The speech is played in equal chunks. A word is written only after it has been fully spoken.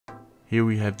Here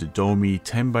we have the Domi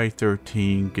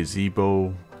 10x13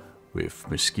 gazebo with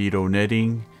mosquito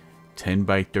netting,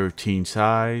 10x13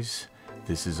 size.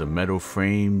 This is a metal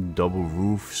frame, double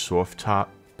roof, soft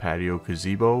top patio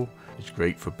gazebo. It's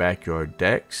great for backyard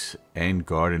decks and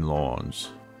garden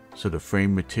lawns. So the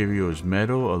frame material is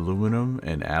metal, aluminum,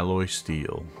 and alloy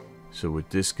steel. So with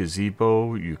this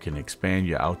gazebo, you can expand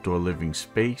your outdoor living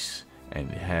space, and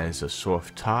it has a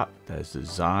soft top that's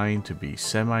designed to be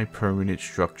semi-permanent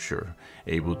structure,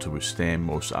 able to withstand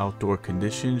most outdoor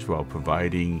conditions while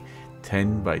providing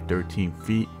 10 by 13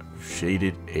 feet of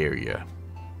shaded area.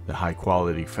 The high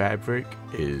quality fabric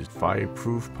is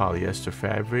fireproof polyester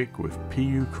fabric with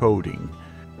PU coating,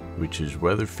 which is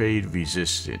weather fade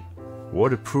resistant,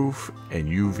 waterproof, and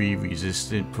UV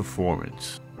resistant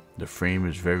performance. The frame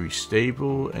is very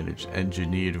stable and it's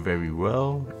engineered very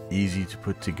well, easy to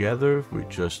put together with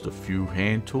just a few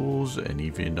hand tools and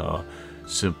even a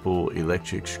simple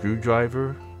electric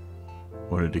screwdriver.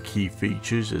 One of the key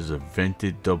features is a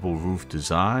vented double roof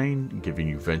design, giving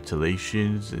you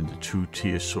ventilations in the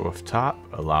two-tier soft top,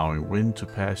 allowing wind to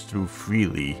pass through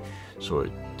freely, so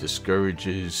it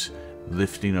discourages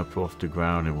lifting up off the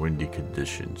ground in windy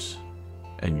conditions.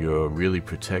 And you're really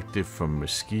protected from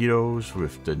mosquitoes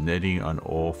with the netting on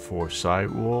all four side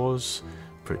walls,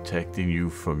 protecting you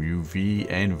from UV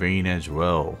and rain as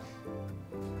well.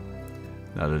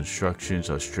 Now the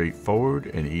instructions are straightforward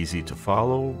and easy to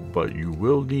follow, but you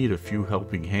will need a few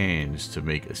helping hands to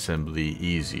make assembly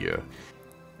easier.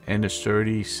 And a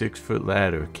sturdy 6-foot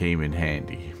ladder came in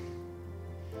handy.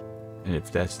 And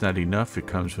if that's not enough, it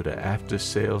comes with an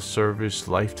after-sales service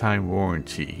lifetime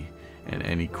warranty. And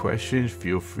any questions,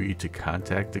 feel free to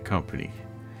contact the company.